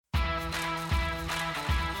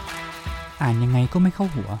อ่านยังไงก็ไม่เข้า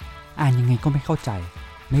หัวอ่านยังไงก็ไม่เข้าใจ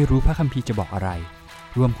ไม่รู้พระคัมภีร์จะบอกอะไร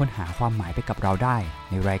รวมค้นหาความหมายไปกับเราได้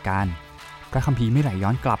ในรายการพระคัมภีร์ไม่ไหลย้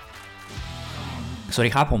อนกลับสวัส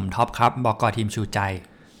ดีครับผมท็อปครับบก.ทีมชูใจ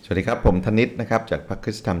สวัสดีครับผมธนิตนะครับจากพระค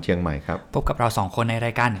ริสตธรรมเชียงใหม่ครับพบกับเรา2คนในร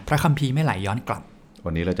ายการพระคัมภีร์ไม่ไหลย้อนกลับ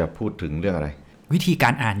วันนี้เราจะพูดถึงเรื่องอะไรวิธีกา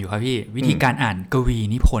รอ่านอยู่ครับพี่วิธีการอ่านกวี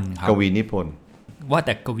นิพนธ์ครับกวีนิพนธ์ว่าแ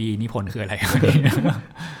ต่กวีนิพนธ์คืออะไร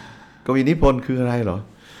กวีนิพนธ์คืออะไรเหรอ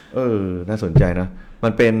น่าสนใจนะมั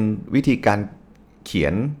นเป็นวิธีการเขีย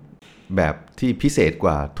นแบบที่พิเศษก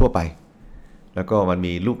ว่าทั่วไปแล้วก็มัน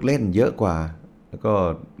มีลูกเล่นเยอะกว่าแล้วก็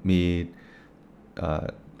มี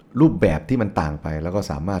รูปแบบที่มันต่างไปแล้วก็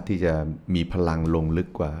สามารถที่จะมีพลังลงลึก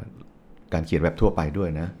กว่าการเขียนแบบทั่วไปด้วย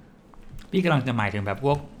นะพี่กำลังจะหมายถึงแบบพ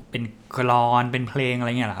วกเป็นกลอนเป็นเพลงอะไร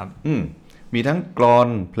เงี้ยเหรอครับมีทั้งกลอน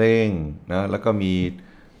เพลงนะแล้วก็มี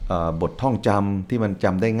บทท่องจำที่มันจ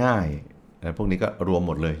ำได้ง่ายพวกนี้ก็รวมห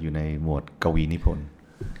มดเลยอยู่ในหมวดกวีนิพนธ์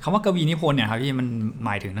คำว่ากวีนิพนธ์เนี่ยครับพี่มันหม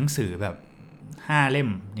ายถึงหนังสือแบบ5เล่ม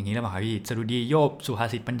อย่างนี้หรือเปล่าครับพี่สดุดีโยบสุภา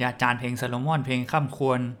ษิตปัญญาจารย์เพลงซาโลมอนเพลงข้ามค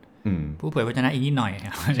วรผู้เผยพระวจนะอีกนิดหน่อย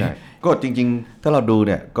ใช่ก็จริงๆถ้าเราดูเ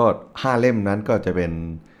นี่ยก็5เล่มนั้นก็จะเป็น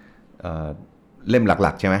เล่มห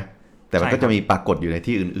ลักๆใช่ไหมแต่มันก็จะมีปรากฏอยู่ใน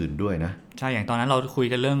ที่อื่นๆด้วยนะใช่อย่างตอนนั้นเราคุย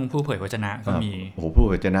กันเรื่องผู้เผยพระวจนะก็มีโอ้โหผู้เ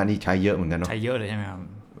ผยพระวจนะนี่ใช้เยอะเหมือนกันเนาะใช้เยอะเลยใช่ไหมครับ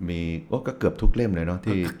มีก็เกือบทุกเล่มเลยเนาะ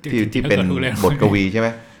ที่เป็นบทกวีใช่ไหม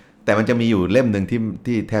แต่มันจะมีอยู่เล่มหนึ่ง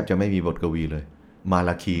ที่แทบจะไม่มีบทกวีเลยมาร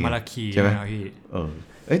าคีใช่ไหม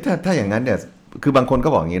ถ้าอย่างนั้นเนี่ยคือบางคนก็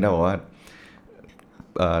บอกอย่างนี้นะบอกว่า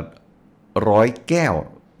100 แก้ว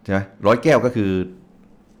ใช่ไหม100 แก้วก็คือ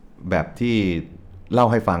แบบที่เล่า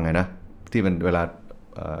ให้ฟังไงนะที่มันเวลา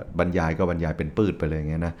บรรยายก็บรรยายเป็นปืดไปเลยอย่าง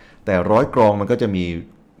เงี้ยนะแต่100 กลองมันก็จะมี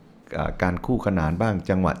การคู่ขนานบ้าง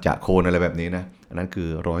จังหวะจะโคนอะไรแบบนี้นะอันนั้นคือ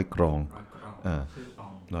100 กลอง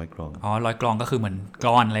100 กลอง100 กลองก็คือเหมือนกล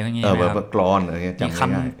อนอะไรอย่างเงี้ยแบบกลอนอะไรเงี้ยจ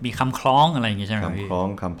ำง่ายมีคำคล้องอะไรอย่างเงี้ยใช่ไหมคำคล้อง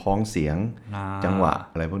คำพ้องเสียงจังหวะ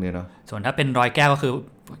อะไรพวกนี้เนาะส่วนถ้าเป็น100 แก้วก็คือ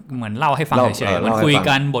เหมือนเล่าให้ฟังเฉยๆมันคุย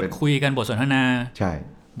กันบทสนทนาใช่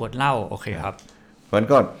บทเล่าโอเคครับเพราะฉะนั้น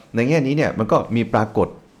ก็ในแง่นี้เนี่ยมันก็มีปรากฏ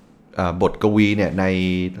บทกวีเนี่ยใน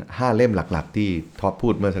5เล่มหลักๆที่ท็อปพู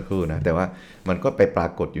ดเมื่อสักครู่นะแต่ว่ามันก็ไปปรา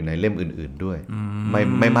กฏอยู่ในเล่มอื่นๆด้วย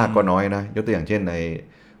ไม่มากก็น้อยนะยกตัวอย่างเช่นใน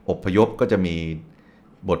อพยพก็จะมี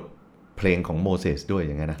บทเพลงของโมเสสด้วยอ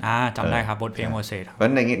ย่างเงี้ยนะจำได้ครับบทเพลงโมเสสเพราะ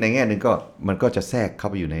ในแง่นึงก็มันก็จะแทรกเข้า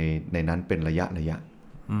ไปอยู่ในนั้นเป็นระยะ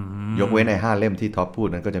ยกเว้นใน5เล่มที่ท็อปพูด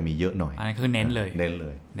นั้นก็จะมีเยอะหน่อยอันนั้นคือเน้นเลย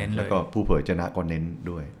แล้วก็ผู้เผยพระวจนะก็เน้น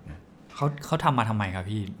ด้วยนะเขาทำมาทำไมครับ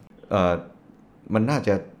พี่มันน่าจ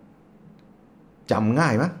ะจำง่า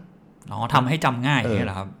ยมั้ยทำให้จำง่ายนี่แห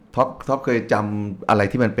ละครับท็อปเคยจำอะไร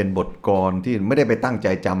ที่มันเป็นบทกลอนที่ไม่ได้ไปตั้งใจ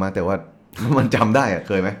จำมาแต่ว่ามันจำได้อะเ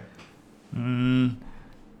คยไหม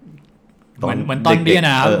เหมือนตอนเรียนน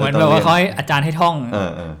ะครับเหมือนแบบว่าเขาให้อาจารย์ให้ท่อง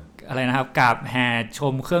อะไรนะครับกาบแห่ช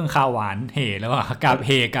มเครื่องข้าวหวานเหแล้วว่ากาบเฮ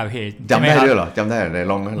จำได้ด้วยเหรอจำได้ไหน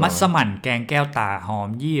ลองมัสมั่นแกงแก้วตาหอม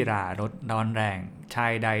ยี่หร่ารสร้อนแรงชา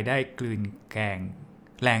ยใดได้กลืนแกง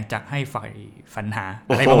แรงจักให้ไฟฝันหาอ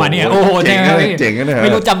ะไรประมาณนี้โอ้โหเจ๋งเลยไ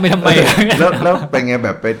ม่รู้จำไปทำไมแล้วเป็นไงแบ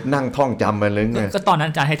บไปนั่งท่องจำมันเลยไงก็ตอนนั้น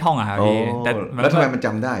อาจารย์ให้ท่องอะครับพี่แล้วทำไมมันจ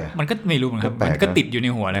ำได้อะมันก็ไม่รู้เหมือนกันมันก็ติดอยู่ใน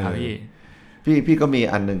หัวเลยครับพี่ก็มี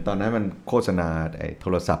อันนึงตอนนั้นมันโฆษณาไอ้โท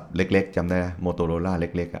รศัพท์เล็กๆจำได้นะโมโตโรล่าเ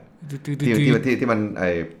ล็กๆอ่ะที่มันไอ้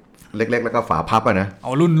เล็กๆแล้วก็ฝาพับอ่ะนะ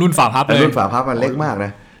รุ่นฝาพับเลยรุ่นฝาพับมันเล็กมากน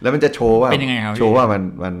ะแล้วมันจะโชว์ว่าเป็นยังไงครับโชว์ว่า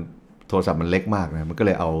มันโทรศัพท์มันเล็กมากนะมันก็เ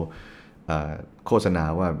ลยเอาโฆษณา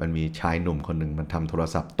ว่ามันมีชายหนุ่มคนหนึ่งมันทำโทร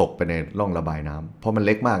ศัพท์ตกไปในร่องระบายน้ำเพราะมันเ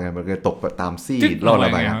ล็กมากไงมันก็ตกไปตามซี่ร่องระ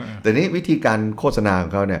บายน้ำแต่นี้วิธีการโฆษณาขอ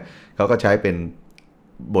งเขาเนี่ยเขาก็ใช้เป็น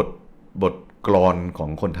บทกลอนขอ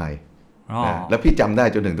งคนไทยแล้วพี่จำได้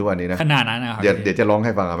จนถึงทุกวันนี้นะขนาดนั้นนะครับเดี๋ยวจะร้องใ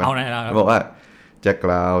ห้ฟังไหมบอกว่าจะก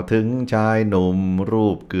ล่าวถึงชายหนุ่มรู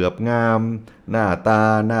ปเกือบงามหน้าตา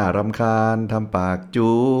หน้ารำคาญทำปากจู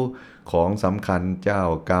ของสำคัญเจ้า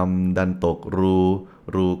กรรมดันตกรู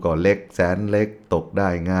ก็เล็กแสนเล็กตกได้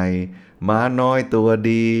ไงม้าน้อยตัว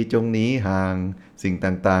ดีจงหนีห่างสิ่ง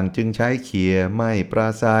ต่างๆจึงใช้เขี่ยไม่ปรา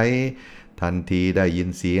ศัยทันทีได้ยิน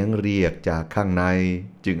เสียงเรียกจากข้างใน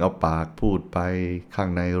จึงเอาปากพูดไปข้าง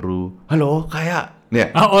ในรู้ฮัลโหลใครอะเนี่ย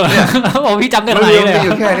พี่จำได้ไหมเลยอ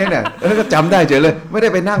ยู่แค่นี้เนี่ยก็จำได้เฉยเลยไม่ได้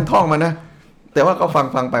ไปนั่งท่องมันนะแต่ว่าก็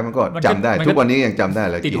ฟังไปมันก็จำได้ทุกวันนี้ยังจำได้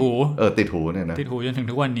เลยติดหูติดหูเนี่ยนะติดหูจนถึง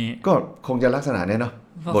ทุกวันนี้ก็คงจะลักษณะนี้เนาะ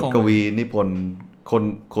บทกวีนิพนธ์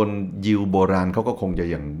คนยิวโบราณเขาก็คงจะ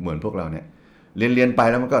อย่างเหมือนพวกเราเนี่ยเรียนไป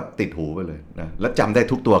แล้วมันก็ติดหูไปเลยนะแล้วจำได้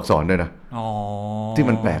ทุกตัวอักษรด้วยนะที่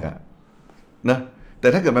มันแปลกอะนะแต่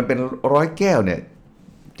ถ้าเกิดมันเป็น100 แก้วเนี่ย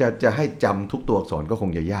จะให้จำทุกตัวอักษรก็คง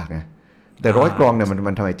จะยากนะ แต่ร้อยกลองเนี่ย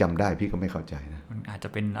มันทำไมจำได้พี่ก็ไม่เข้าใจนะมันอาจจะ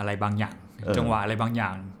เป็นอะไรบางอย่างจังหวะอะไรบางอย่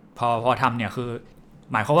างพอทำเนี่ยคือ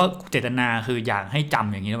หมายความว่าเจตนาคืออยากให้จ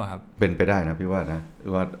ำอย่างนี้หรือเปล่าครับเป็นไปได้นะพี่ว่านะ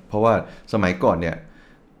ว่าเพราะว่าสมัยก่อนเนี่ย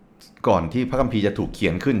ก่อนที่พระคัมภีร์จะถูกเขี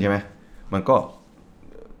ยนขึ้นใช่ไหมมันก็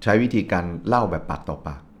ใช้วิธีการเล่าแบบปากต่อป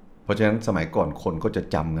ากเพราะฉะนั้นสมัยก่อนคนก็จะ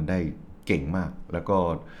จำกันได้เก่งมากแล้วก็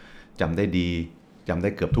จำได้ดีจำได้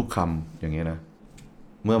เกือบทุกคำอย่างเงี้ยนะ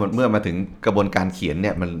เมื่อมาถึงกระบวนการเขียนเ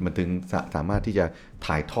นี่ยมันถึงสามารถที่จะ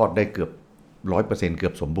ถ่ายทอดได้เกือบ 100% เกื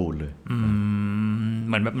อบสมบูรณ์เลยเ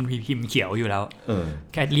หมือนแบบมันพิมพ์เขียวอยู่แล้ว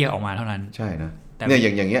แค่เรียกออกมาเท่านั้นใช่นะเนี่ยอย่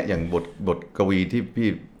างเงี้ยอย่างบทกวีที่พี่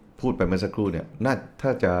พูดไปเมื่อสักครู่เนี่ยถ้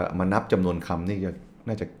าจะมานับจำนวนคำนี่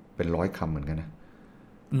น่าจะเป็น100 คำเหมือนกันนะ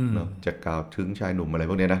จะกล่าวถึงชายหนุ่มอะไร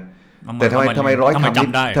พวกนี้นะแต่ทำไม100 คำนี่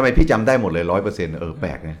ทำไมพี่จำได้หมดเลย 100% แป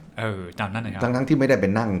ลกไงจำนั่นเลยครับทั้งที่ไม่ได้เป็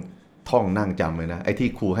นนั่งท่องนั่งจำเลยนะไอ้ที่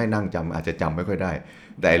ครูให้นั่งจำอาจจะจำไม่ค่อยได้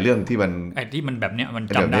แต่เรื่องที่มันแบบเนี้ยมัน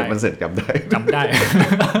จำได้มันเสร็จจำได้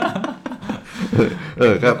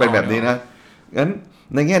ก็เป็นแบบนี้นะงั้น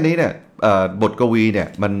ในแง่นี้เนี่ยบทกวีเนี่ย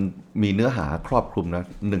มันมีเนื้อหาครอบคลุมนะ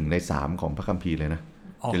1 ใน 3ของพระคัมภีร์เลยนะ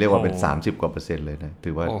จะเรียกว่าเป็น30 กว่า%เลยนะถื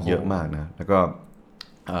อว่าเยอะมากนะแล้วก็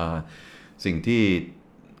สิ่งที่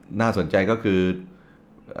น่าสนใจก็คือ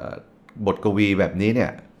บทกวีแบบนี้เนี่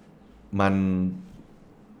ยมัน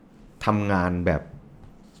ทำงานแบบ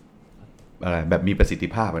อะไรแบบมีประสิทธิ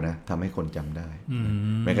ภาพนะทำให้คนจำได้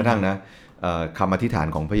แม้กระทั่งนะคำอธิษฐาน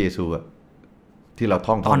ของพระเยซูที่เรา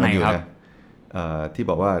ท่องกันอยู่นะที่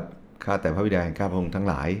บอกว่าข้าแต่พระบิดาแห่งข้าพระองค์ทั้ง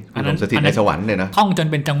หลายผู้ทรงสถิตในสวรรค์เนี่ยนะท่องจน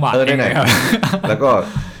เป็นจังหวะได้ไหนแล้วก็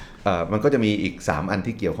มันก็จะมีอีก3 อัน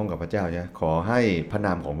ที่เกี่ยวข้องกับพระเจ้าใช่ขอให้พระน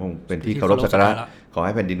ามของพระองค์เป็นที่เคารพสักการะขอใ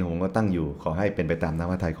ห้แผ่นดินของพระองค์ตั้งอยู่ขอให้เป็นไปตามน้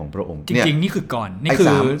ำพระทัยของพระองค์จริงๆนี่คือก่อนนี่คื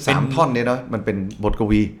อ3 ท่อนเนี่ยเนาะมันเป็นบทก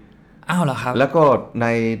วีอ้าวเหรอครับแล้วก็ใน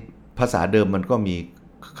ภาษาเดิมมันก็มี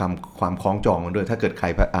ความคล้องจองกันด้วยถ้าเกิดใคร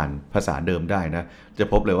อ่านภาษาเดิมได้นะจะ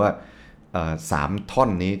พบเลยว่า3 ท่อน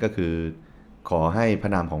นี้ก็คือขอให้พร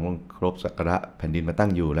ะนามของพระองค์เคารพสักการะแผ่นดินมาตั้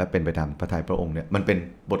งอยู่และเป็นไปตามพระทัยพระองค์เนี่ยมันเป็น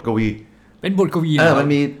บทกวีเป็นบทกวีมัน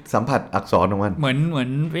มีสัมผัสอักษรของมันเหมือน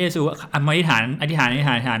พระเยซูอธิษฐ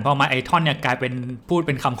านพอมาไอ้ท่อนเนี่ยกลายเป็นพูดเ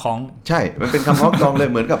ป็นคำคล้องใช่มันเป็นคำคล้องจองเลย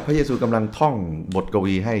เหมือนกับพระเยซูกำลังท่องบทก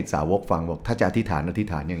วีให้สาวกฟังบอกถ้าจะอธิษฐาน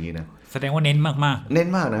อย่างนี้นะแสดงว่าเน้นมากๆเน้น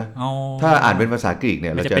มากนะถ้าอ่านเป็นภาษากรีกเ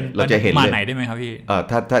นี่ยเราจะเห็นเลยมาไหนได้ไหมครับพี่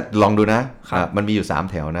ถ้าลองดูนะมันมีอยู่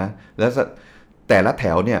3 แถวนะแล้วแต่ละแถ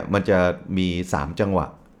วเนี่ยมันจะมี3 จังหวะ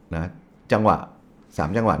นะจังหวะ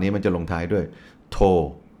3 จังหวะนี้มันจะลงท้ายด้วยโท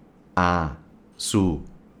อาซู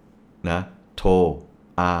นะโท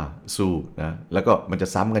อาซูนะแล้วก็มันจะ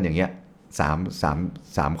ซ้ำกันอย่างเงี้ย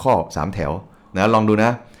3 ข้อ 3 แถวนะลองดูน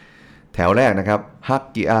ะแถวแรกนะครับฮัก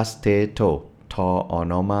กิอาสเตโตทอออ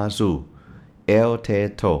นอมาซูเอลเท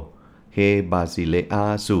โตเฮบาซิเลอา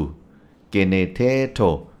ซูเกเนเทโต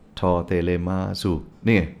ทอเตเลมาซู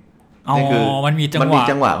นี่คือมันมี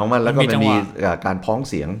จังหวะของมันแล้วก็มันมีการพ้อง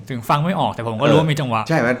เสียงถึงฟังไม่ออกแต่ผมก็รู้ว่ามีจังหวะ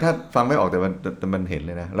ใช่ไหมถ้าฟังไม่ออกแต่มันเห็นเ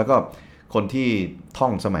ลยนะแล้วก็คนที่ท่อ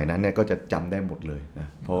งสมัยนั้นเนี่ยก็จะจำได้หมดเลยนะ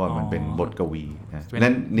เพราะว่ามันเป็นบทกวีนะ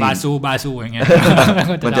นั่นบาซูอย่างเงี้ย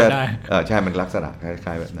มันจะใช่มันลักษณะค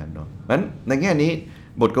ล้ายๆแบบนั้นเนาะงั้นในแง่นี้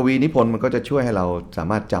บทกวีนิพนธ์มันก็จะช่วยให้เราสา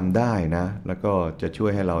มารถจำได้นะแล้วก็จะช่ว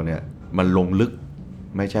ยให้เราเนี่ยมันลงลึก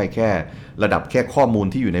ไม่ใช่แค่ระดับแค่ข้อมูล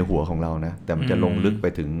ที่อยู่ในหัวของเรานะแต่มันจะลงลึกไป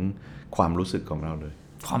ถึงความรู้สึกของเราเลย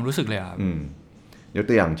ความรู้สึกเลยครับยก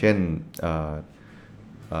ตัวอย่างเช่น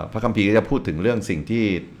พระคัมภีร์ก็จะพูดถึงเรื่องสิ่งที่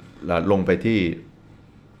ลงไปที่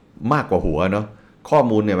มากกว่าหัวเนาะข้อ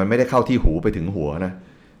มูลเนี่ยมันไม่ได้เข้าที่หูไปถึงหัวนะ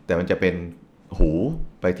แต่มันจะเป็นหู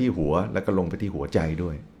ไปที่หัวแล้วก็ลงไปที่หัวใจด้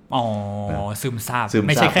วยซึมซาบ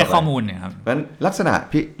ไม่ใช่แค่ข้อมูลเนี่ยครับเพราะฉะนั้นลัก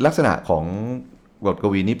ษณะของบทก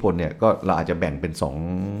วีนิพนธ์เนี่ยก็เราอาจจะแบ่งเป็น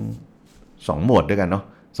2 หมวดด้วยกันเนาะ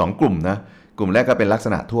2 กลุ่มนะกลุ่มแรกก็เป็นลักษ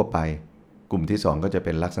ณะทั่วไปกลุ่มที่2ก็จะเ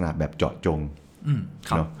ป็นลักษณะแบบเจาะจง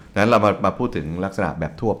เนาะดังนั้นเรามาพูดถึงลักษณะแบ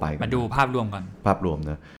บทั่วไปมาดูภาพรวมกันภาพรวม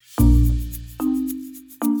นะ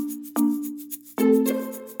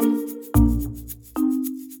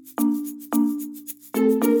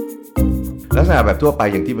ลักษณะแบบทั่วไป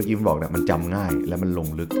อย่างที่เมื่อกี้ผมบอกเนี่ยมันจำง่ายและมันลง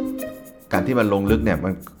ลึกการที่มันลงลึกเนี่ยมั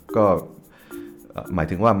นก็หมาย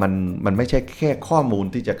ถึงว่ามันไม่ใช่แค่ข้อมูล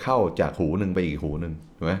ที่จะเข้าจากหูนึงไปอีกหูนึง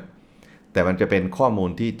ถูกไหมแต่มันจะเป็นข้อมูล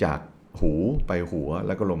ที่จากหูไปหัวแ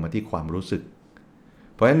ล้วก็ลงมาที่ความรู้สึก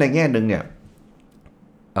เพราะฉะนั้นในแง่นึงเนี่ย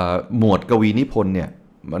หมวดกวีนิพนธ์เนี่ย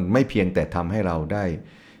มันไม่เพียงแต่ทำให้เราได้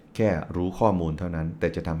แค่รู้ข้อมูลเท่านั้นแต่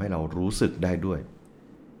จะทำให้เรารู้สึกได้ด้วย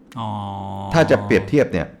ถ้าจะเปรียบเทียบ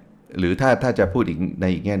เนี่ยหรือถ้าจะพูดอีกใน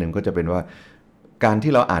อีกแง่นึงก็จะเป็นว่าการ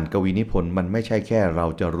ที่เราอ่านกวีนิพนธ์มันไม่ใช่แค่เรา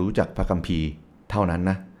จะรู้จักพระคัมภีร์เท่านั้น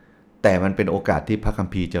นะ แต่มันเป็นโอกาสที่พระคัม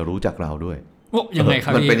ภีร์จะรู้จักเราด้วยโอ้ยังไงครั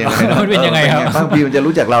บมันเป็นยังไงมันเป็นยังไงครับพระคัมภีร์มันจะ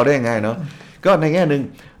รู้จักเราได้ยังไงเนาะก็ในแง่นึง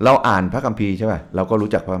เราอ่านพระคัมภีร์ใช่ป่ะเราก็รู้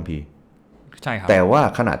จักพระคัมภีร์ใช่ครับแต่ว่า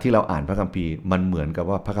ขณะที่เราอ่านพระคัมภีร์มันเหมือนกับ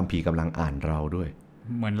ว่าพระคัมภีร์กำลังอ่านเราด้วย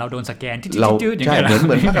เหมือนเราโดนสแกนจืดๆใช่เห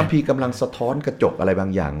มือนพระคัมภีร์กำลังสะท้อนกระจกอะไรบา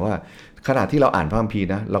งอย่างว่าขณะที่เราอ่านพระคัมภีร์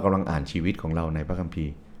นะเรากำลังอ่านชีวิตของเราในพระคัมภี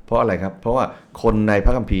ร์เพราะอะไรครับเพราะว่าคนในพ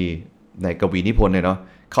ระคัมภีร์ในกวีนิพนธ์เนี่ยเนาะ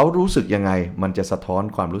เขารู้สึกยังไงมันจะสะท้อน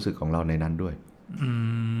ความรู้สึกของเราในนั้นด้วย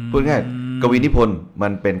พูดง่ายกวีนิพนธ์มั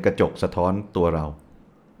นเป็นกระจกสะท้อนตัวเรา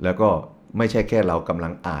แล้วก็ไม่ใช่แค่เรากำลั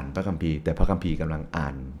งอ่านพระคัมภีร์แต่พระคัมภีร์กำลังอ่า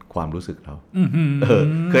นความรู้สึกเรา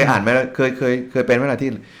เคยอ่านไหมเคยเป็นเวลาที่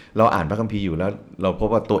เราอ่านพระคัมภีร์อยู่แล้วเราพบ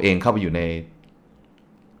ว่าตัวเองเข้าไปอยู่ใน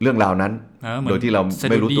เรื่องราวนั้นโดยที่เรา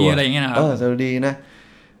ไม่รู้ตัวอะไรอย่างเงี้ยนะครับสดุดีนะ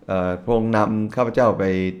พระองค์นำข้าพเจ้าไป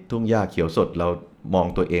ทุ่งหญ้าเขียวสดเรามอง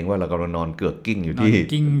ตัวเองว่าเรากำลังนอนเกือกกิ้งอยู่ที่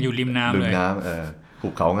กิ้งอยู่ริมน้ำเลยภู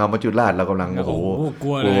เขางามมัจจุราชเรากำลังโอ้โหก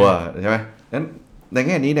ลัวใช่ไหมนั้นในแ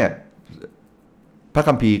ง่นี้เนี่ยพระ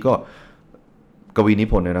คัมภีร์ก็กวีนิ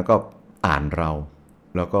พนธ์เนี่ยนะก็อ่านเรา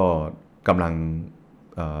แล้วก็กำลัง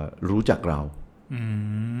รู้จักเรา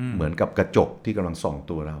เหมือนกับกระจกที่กำลังส่อง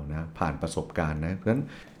ตัวเรานะผ่านประสบการณ์นะเพราะฉะนั้น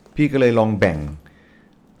พี่ก็เลยลองแบ่ง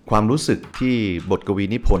ความรู้สึกที่บทกวี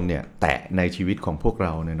นิพนธ์เนี่ยแตะในชีวิตของพวกเร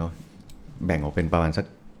าเนี่ยเนาะแบ่งออกเป็นประมาณสัก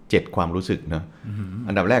7ความรู้สึกนะ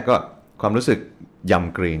อันดับแรกก็ความรู้สึกย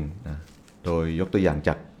ำเกรงนะโดยยกตัวอย่างจ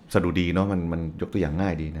ากสดุดีเนาะมันยกตัวอย่างง่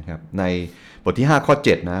ายดีนะครับในบทที่5ข้อ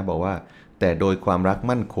7นะบอกว่าแต่โดยความรัก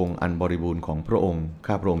มั่นคงอันบริบูรณ์ของพระองค์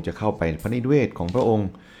ข้าพระองค์จะเข้าไปพระนิเวศของพระองค์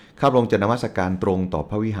ข้าพระองค์จะนมัสการตรงต่อ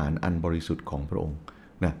พระวิหารอันบริสุทธิ์ของพระองค์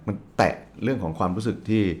นะมันแตะเรื่องของความรู้สึก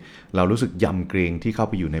ที่เรารู้สึกยำเกรงที่เข้า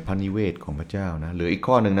ไปอยู่ในพระนิเวศของพระเจ้านะหรืออีก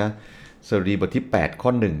ข้อหนึ่งนะสดุดีบทที่8ข้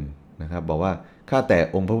อ1นะครับบอกว่าข้าแต่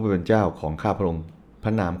องค์พระผู้เป็นเจ้าของข้าพระองค์พร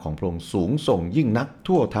ะนามของพระองค์สูงส่งยิ่งนัก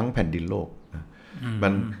ทั่วทั้งแผ่นดินโลกนะมั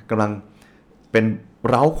นกำลังเป็น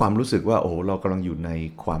เร้าความรู้สึกว่าโอ้เรากำลังอยู่ใน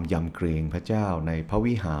ความยำเกรงพระเจ้าในพระ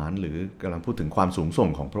วิหารหรือกำลังพูดถึงความสูงส่ง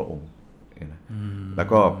ของพระองค์แล้ว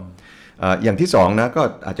ก็อย่างที่สองนะก็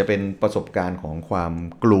อาจจะเป็นประสบการณ์ของความ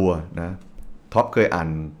กลัวนะท็อปเคยอ่าน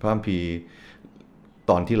พระคัมภีร์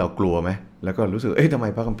ตอนที่เรากลัวไหมแล้วก็รู้สึกทำไม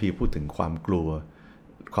พระคัมภีร์พูดถึงความกลัว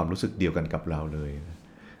ความรู้สึกเดียวกันกับเราเลย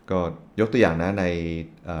ก็ยกตัวอย่างนะใน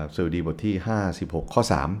สดุดีบทที่56ข้อ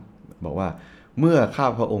3บอกว่าเมื่อข้า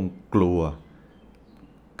พระองค์กลัว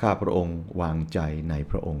ข้าพระองค์วางใจใน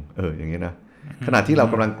พระองค์อย่างนี้นะขณะที่เรา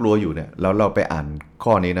กำลังกลัวอยู่เนี่ยแล้วเราไปอ่าน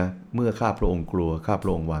ข้อนี้นะเมื่อข้าพระองค์กลัวข้าพร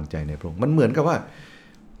ะองค์วางใจในพระองค์มันเหมือนกับว่า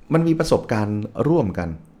มันมีประสบการณ์ร่วมกัน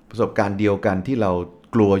ประสบการณ์เดียวกันที่เรา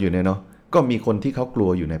กลัวอยู่เนี่ยเนาะก็มีคนที่เขากลัว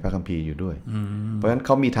อยู่ในพระคัมภีร์อยู่ด้วยเพราะฉะนั้นเข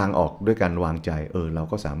ามีทางออกด้วยการวางใจเรา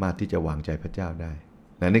ก็สามารถที่จะวางใจพระเจ้าได้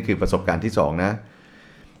นี่คือประสบการณ์ที่2นะ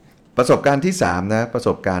ประสบการณ์ที่3นะประส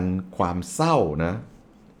บการณ์ความเศร้านะ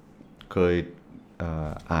เคย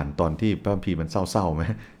อ่านตอนที่พระคัมภีร์มันเศร้าๆไหม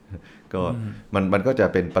ก็มันก็จะ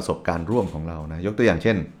เป็นประสบการณ์ร่วมของเรานะยกตัวอย่างเ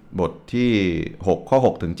ช่นบทที่6ข้อ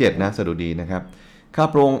6ถึง7นะสดุดีนะครับข้า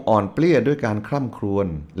พระองค์อ่อนเปลี้ยด้วยการคร่ำครวญ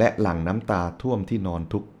และหลั่งน้ำตาท่วมที่นอน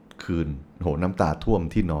ทุกคืนน้ำตาท่วม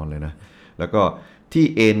ที่นอนเลยนะแล้วก็ที่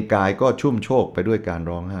เอนกายก็ชุ่มโชกไปด้วยการ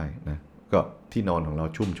ร้องไห้นะก็ที่นอนของเรา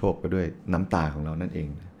ชุ่มโชกไปด้วยน้ำตาของเรานั่นเอง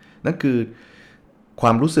นั่นคือคว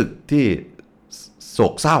ามรู้สึกที่โศ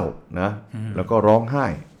กเศร้านะแล้วก็ร้องไห้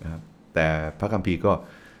นะครับแต่พระคัมภีร์ก็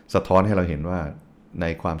สะท้อนให้เราเห็นว่าใน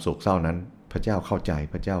ความโศกเศร้านั้นพระเจ้าเข้าใจ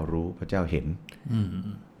พระเจ้ารู้พระเจ้าเห็น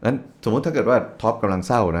นั้นสมมติถ้าเกิดว่าท็อปกำลัง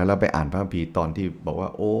เศร้านะแล้วไปอ่านพระคัมภีร์ตอนที่บอกว่า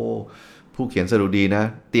โอ้ผู้เขียนสดุดีนะ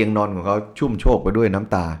เตียงนอนของเขาชุ่มโชกไปด้วยน้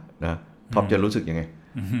ำตานะท็อปจะรู้สึกยังไง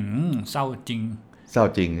เศร้าจริงเศร้า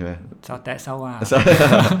จริงใช่ไหมเศร้าแต่เศร้าว่า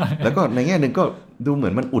แล้วก็ในแง่นึงก็ดูเหมื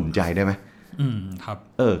อนมันอุ่นใจได้ไหมครับ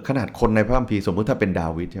ขนาดคนในพระคัมภีร์สมมุติถ้าเป็นดา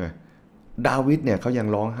วิดใช่ไหมดาวิดเนี่ยเขายัง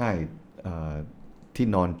ร้องไห้ที่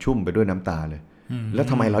นอนชุ่มไปด้วยน้ำตาเลยแล้ว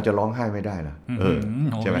ทำไมเราจะร้องไห้ไม่ได้ล่ะ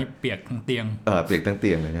ใช่ไหมเปียกทั้งเตียงเปียกทั้งเ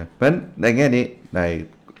ตียงเลยนะเพราะฉะนั้นในแง่นี้ใน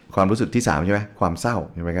ความรู้สึกที่3ใช่ไหมความเศร้า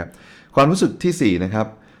ใช่ไหมครับความรู้สึกที่4นะครับ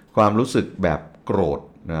ความรู้สึกแบบโกรธ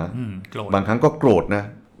นะบางครั้งก็โกรธนะ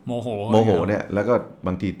โมโหเนี่ยแล้วก็บ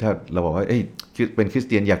างทีถ้าเราบอกว่าเป็นคริสเ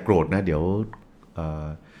ตียนอย่าโกรธนะเดี๋ยว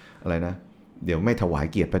อะไรนะเดี๋ยวไม่ถวาย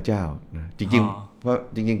เกียรติพระเจ้านะจริงๆเพราะ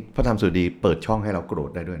จริงๆพระธรรมสดุดีเปิดช่องให้เราโกรธ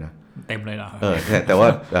ได้ด้วยนะเต็มเลยเหรอแต่ว่า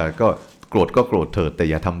ก็โกรธก็โกรธเถิดแต่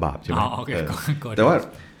อย่าทำบาปใช่ไหมแต่ว่า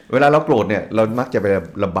เวลาเราโกรธเนี่ยเรามักจะไป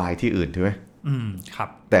ระบายที่อื่นใช่ไหมครับ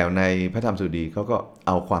แต่ในพระธรรมสดุดีเขาก็เ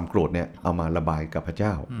อาความโกรธเนี่ยเอามาระบายกับพระเจ้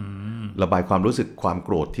าระบายความรู้สึกความโก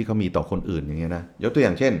รธที่เขามีต่อคนอื่นอย่างเงี้ยนะยกตัวอย่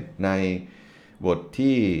างเช่นในบท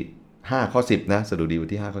ที่5ข้อ10นะสดุดีบท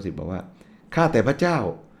ที่5ข้อ10บอกว่าข้าแต่พระเจ้า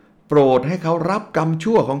โปรดให้เขารับกรรม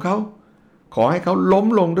ชั่วของเขาขอให้เขาล้ม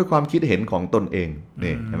ลงด้วยความคิดเห็นของตนเอง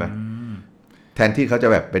นี่ใช่ไหมแทนที่เขาจะ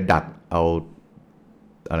แบบไปดักเอา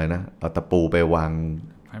อะไรนะเอาตะปูไปวาง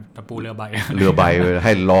ตะปูเรือใบใ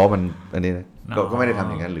ห้ล้อมันอันนี้นะก็ไม่ได้ทำ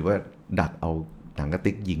อย่างนั้นหรือว่าดักเอาหนังกระ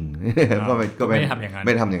ติกยิงก็ไม่ทำอย่า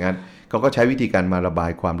งนั้นเขาก็ใช้วิธีการมาระบาย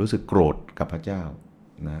ความรู้สึกโกรธกับพระเจ้า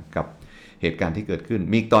นะกับเหตุการณ์ที่เกิดขึ้น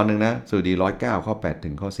มีอีกตอนหนึ่งนะสดุดี109ข้อ8ถึ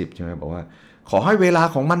งข้อ10ใช่ไหมบอกว่าขอให้เวลา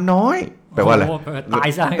ของมันน้อยแปลว่าอะไรตาย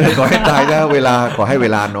ซะขอให้ตายซะเวลาขอให้เว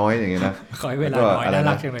ลาน้อยอย่างเงี้ยนะขอให้เวลาน้อยน่า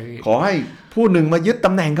รักใช่ไหมพี่ขอให้ผู้หนึ่งมายึดต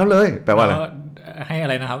ำแหน่งเขาเลยแปลว่าอะไรให้อะ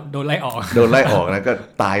ไรนะครับโดนไล่ออกนะก็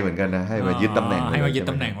ตายเหมือนกันนะให้มายึดตำแหน่งให้มายึด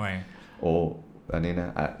ตำแหน่งไว้โอ้อันนี้นะ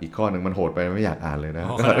อีกข้อหนึ่งมันโหดไปไม่อยากอ่านเลยนะ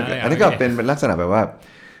อันนี้ก็เป็นลักษณะแบบว่า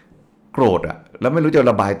โกรธอ่ะแล้วไม่รู้จะ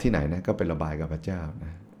ระบายที่ไหนนะก็เป็นระบายกับพระเจ้าน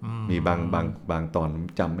ะมีบางตอน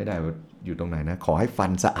จำไม่ได้ว่าอยู่ตรงไหนนะขอให้ฟั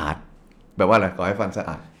นสะอาดแบบว่าอะไรขอให้ฟันสะอ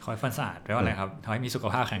าดขอให้ฟันสะอาดแปลว่าอะไรครับขอให้มีสุข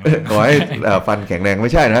ภาพแข็งแรงขอให้ฟันแข็งแรงไ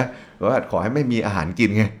ม่ใช่นะว่าขอให้ไม่มีอาหารกิน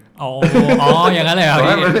ไงอ๋ออย่างนั้นเลยครับขอ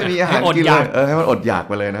ให้มันไม่มีอาหารกินเลยให้มันอดอยาก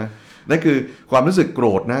ไปเลยนะนั่นคือความรู้สึกโกร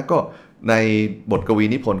ธนะก็ในบทกวี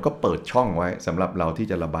นิพนธ์ก็เปิดช่องไว้สำหรับเราที่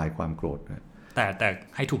จะระบายความโกรธนะแต่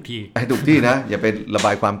ให้ถูกที่นะอย่าไประบ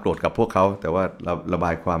ายความโกรธกับพวกเขาแต่ว่าเราระบา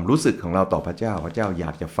ยความรู้สึกของเราต่อพระเจ้าอย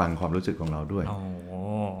ากจะฟังความรู้สึกของเราด้วย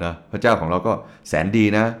นะพระเจ้าของเราก็แสนดี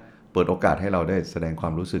นะเปิดโอกาสให้เราได้แสดงควา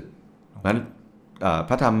มรู้สึกนั้น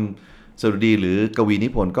พระธรรมสดุดีหรือกวีนิ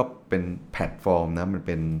พนธ์ก็เป็นแพลตฟอร์มนะมันเ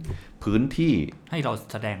ป็นพื้นที่ให้เรา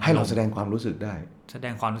แสดงความรู้สึกได้แสด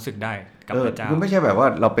งความรู้สึกได้กับพระเจ้าคือไม่ใช่แบบว่า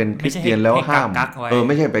เราเป็นคริสเตียนแล้วห้ามไ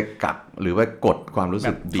ม่ใช่ไปกักหรือว่ากดความรู้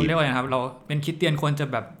สึกบีบเขาเรียกว่าไงครับเราเป็นคริสเตียนควรจะ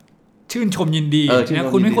แบบชื่นชมยินดีนะ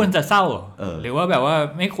คุณไม่ควรจะเศร้าหรือว่าแบบว่า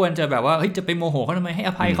ไม่ควรจะแบบว่าเฮ้ยจะไปโมโหเขาทำไมให้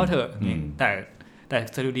อภัยเขาเถอะแต่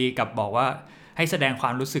สดุดีกับบอกว่าให้แสดงคว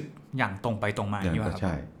ามรู้สึกอย่างตรงไปตรงมาอย่างนี้ครับใ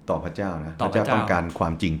ช่ต่อพระเจ้านะพระเจ้าต้องการควา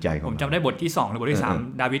มจริงใจของผมจำได้บทที่2หรือบทที่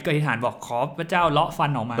3ดาวิดก็อธิษฐานบอกขอพระเจ้าเลาะฟั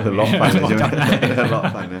นออกมาเลาะฟันใช่ไหมเลาะ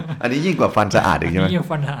ฟันนะอันนี้ยิ่งกว่าฟันสะอาดอีกใช่ไหมยิ่ง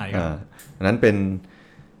ฟันสะอาดอันนั้นเป็น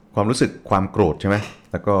ความรู้สึกความโกรธใช่ไหม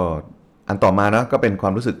แล้วก็อันต่อมานะก็เป็นควา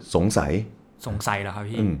มรู้สึกสงสัยเหรอครับ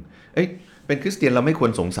พี่เป็นคริสเตียนเราไม่คว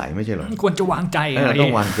รสงสัยไม่ใช่เหรอควรจะวางใจต้อ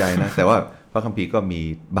งวางใจนะแต่ว่าพระคัมภีร์ก็มี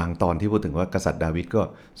บางตอนที่พูดถึงว่ากษัตริย์ดาวิดก็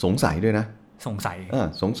สงสัยด้วยนะสง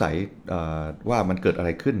สัยว่ามันเกิดอะไร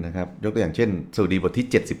ขึ้นนะครับยกตัวอย่างเช่นสดุดีบทที่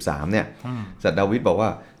73เนี่ยกษัตริย์ดาวิดบอกว่า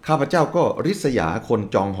ข้าพเจ้าก็ริษยาคน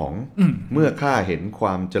จองหองเมื่อข้าเห็นคว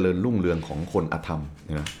ามเจริญรุ่งเรืองของคนอธรรม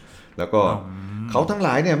นะแล้วก็เขาทั้งหล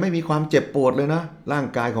ายเนี่ยไม่มีความเจ็บปวดเลยนะร่าง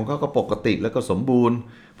กายของเขาก็ปกติแล้วก็สมบูรณ์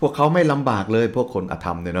พวกเขาไม่ลำบากเลยพวกคนอธร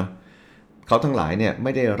รมเนี่ยเนาะเขาทั้งหลายเนี่ยไ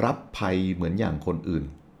ม่ได้รับภัยเหมือนอย่างคนอื่น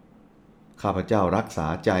ข้าพเจ้ารักษา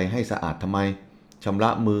ใจให้สะอาดทำไมชำร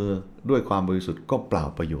ะมือด้วยความบริสุทธิ์ก็เปล่า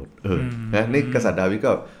ประโยชน์นะนี่กษัตริย์ดาวิด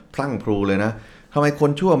ก็พลั่งพลูเลยนะทำไมค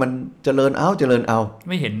นชั่วมันเจริญเอา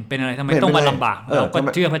ไม่เห็นเป็นอะไรทำไมต้องมาลำบากเราก็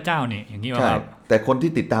เชื่อพระเจ้านี่อย่างนี้ว่าครับแต่คน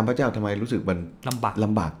ที่ติดตามพระเจ้าทำไมรู้สึกมันล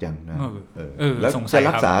ำบากจังนะแล้วจะ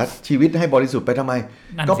รักษาชีวิตให้บริสุทธิ์ไปทำไม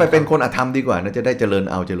ก็ไปเป็นคนอธรรมดีกว่านะจะได้เจริญ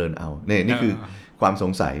เอานี่คือความส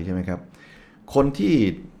งสัยใช่ไหมครับคนที่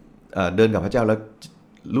เดินกับพระเจ้าแล้ว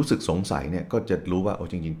รู้สึกสงสัยเนี่ยก็จะรู้ว่า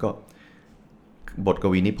จริงๆก็บทก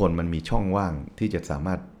วีนิพนธ์มันมีช่องว่างที่จะสาม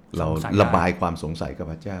ารถเราระบายความสงสัยกับ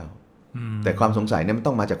พระเจ้าแต่ความสงสัยเนี่ยมัน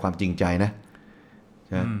ต้องมาจากความจริงใจนะ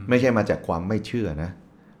ไม่ใช่มาจากความไม่เชื่อนะ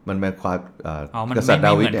มันเป็นความกษัตริย์ด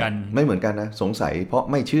าวิดเนี่ยไม่เหมือนกันนะสงสัยเพราะ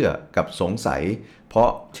ไม่เชื่อกับสงสัยเพราะ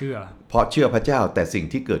เชื่อพระเจ้าแต่สิ่ง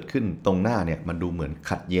ที่เกิดขึ้นตรงหน้าเนี่ยมันดูเหมือน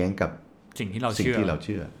ขัดแย้งกับสิ่งที่เราเ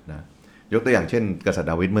ชื่อนะยกตัวอย่างเช่นกษัตริย์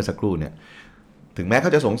ดาวิดเมื่อสักครู่เนี่ยถึงแม้เข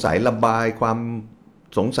าจะสงสัยระบายความ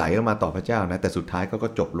สงสัยมาต่อพระเจ้านะแต่สุดท้ายก็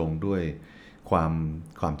จบลงด้วยค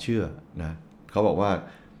วามเชื่อนะเขาบอกว่า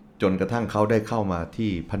จนกระทั่งเขาได้เข้ามาที่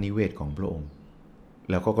พระนิเวศของพระองค์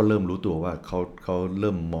แล้วก็เริ่มรู้ตัวว่าเขาเ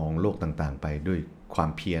ริ่มมองโลกต่างๆไปด้วยความ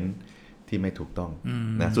เพี้ยนที่ไม่ถูกต้อง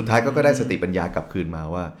นะสุดท้ายก็ได้สติปัญญากลับคืนมา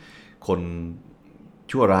ว่าคน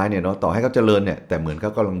ชั่วร้ายเนี่ยเนาะต่อให้เขาเจริญเนี่ยแต่เหมือนเข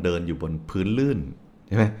ากำลังเดินอยู่บนพื้นลื่นใ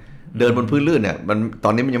ช่ไหมเดินบนพื้นลื่นเนี่ยมันตอ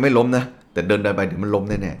นนี้มันยังไม่ล้มนะแต่เดินไปเดี๋ยวมันล้ม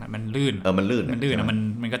แน่ๆมันลื่นมันลื่นนะ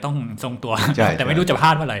มันก็ต้องทรงตัวแต่ไม่รู้จะพลา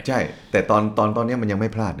ดเมื่อไหร่ใช่แต่ตอนนี้มันยังไม่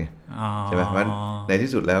พลาดเนี่ยใช่ไหมเพราะใน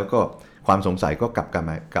ที่สุดแล้วก็ความสงสัยก็กลับ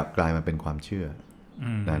กลายมาเป็นความเชื่อ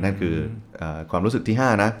นั่นคือความรู้สึกที่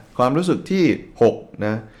5นะความรู้สึกที่6น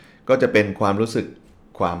ะก็จะเป็นความรู้สึก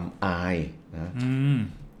ความอายนะ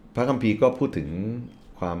พระคัมภีร์ก็พูดถึง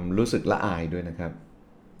ความรู้สึกละอายด้วยนะครับ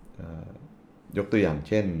ยกตัวอย่าง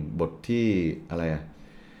เช่นบทที่อะไรอะ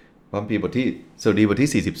พระคัมภีร์บทที่สดุดีบท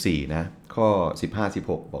ที่44นะข้อ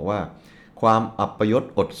 15-16 บอกว่าความอัปยศ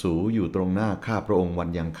อดสูอยู่ตรงหน้าข้าพระองค์วัน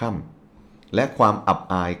ยังค่ และความอับ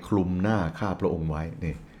อายคลุมหน้าข้าพระองค์ไว้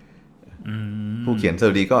นี่ผู้เขียนส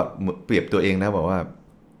ดุดีก็เปรียบตัวเองนะบอกว่า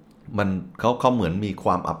มันเขาเหมือนมีคว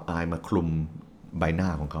ามอับอายมาคลุมใบหน้า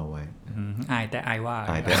ของเขาไว้อายแต่อายว่า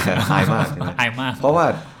อายแต่อายมากใช่ไหมอายมากเพราะว่า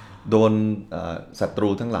โดนศัตรู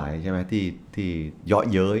ทั้งหลายใช่ไหมที่เยาะ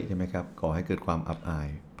เย้ยใช่ไหมครับก่อให้เกิดความอับอาย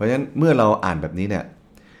เพราะฉะนั้นเมื่อเราอ่านแบบนี้เนี่ย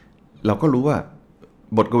เราก็รู้ว่า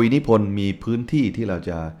บทกวีนิพนธ์มีพื้นที่ที่เรา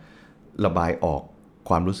จะระบายออก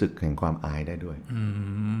ความรู้สึกแห่งความอายได้ด้วย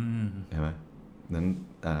ใช่ไหมนั้น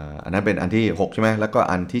อันนั้นเป็นอันที่6ใช่ไหมแล้วก็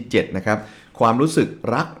อันที่7นะครับความรู้สึก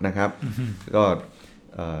รักนะครับก็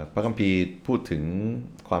พระคัมภีร์พูดถึง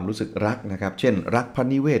ความรู้สึกรักนะครับเช่นรักพระ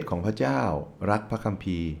นิเวศของพระเจ้ารักพระคัม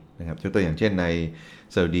ภีร์นะครับยกตัวอย่างเช่นใน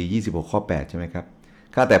สดุดี26ข้อ8ใช่ไหมครับ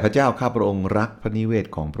ข้าแต่พระเจ้าข้าพระองค์รักพระนิเวศ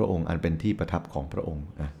ของพระองค์อันเป็นที่ประทับของพระองค์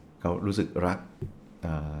เขารู้สึกรัก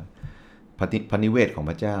พระนิเวศของ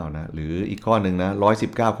พระเจ้านะหรืออีกข้อหนึ่งนะ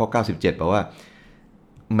119ข้อ97บอกว่า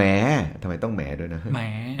แหมทำไมต้องแหมด้วยนะ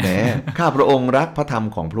แหมข้าพระองค์รักพระธรรม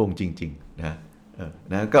ของพระองค์จริงๆ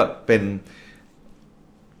นะก็เป็น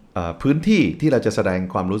พื้นที่ที่เราจะแสดง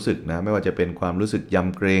ความรู้สึกนะไม่ว่าจะเป็นความรู้สึกย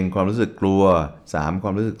ำเกรงความรู้สึกกลัว3คว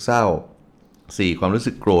ามรู้สึกเศร้า4ความรู้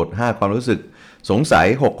สึกโกรธ5ความรู้สึกสงสัย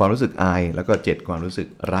6ความรู้สึกอายแล้วก็7ความรู้สึก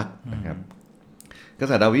รักนะครับก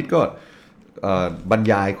ษัตริย์ดาวิดก็บรร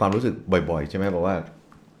ยายความรู้สึกบ่อยๆใช่ไหมบอกว่า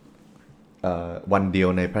วันเดียว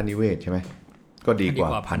ในพระนิเวศใช่ไหมก็ดีกว่า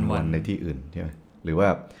พันวันในที่อื่นใช่ไหมหรือว่า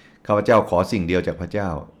ข้าพเจ้าขอสิ่งเดียวจากพระเจ้า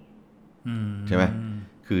ใช่ไหม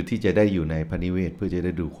คือที่จะได้อยู่ในพระนิเวศเพื่อจะไ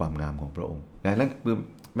ด้ดูความงามของพระองค์นั่นคือ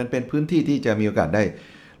มันเป็นพื้นที่ที่จะมีโอกาสได้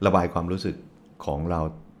ระบายความรู้สึกของเรา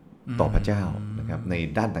ต่อพระเจ้านะครับใน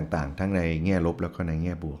ด้านต่างๆทั้งในแง่ลบแล้วก็ในแ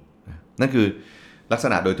ง่บวกนั่นคือลักษ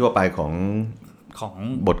ณะโดยทั่วไปของ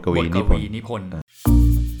บทกวีนิพนธ์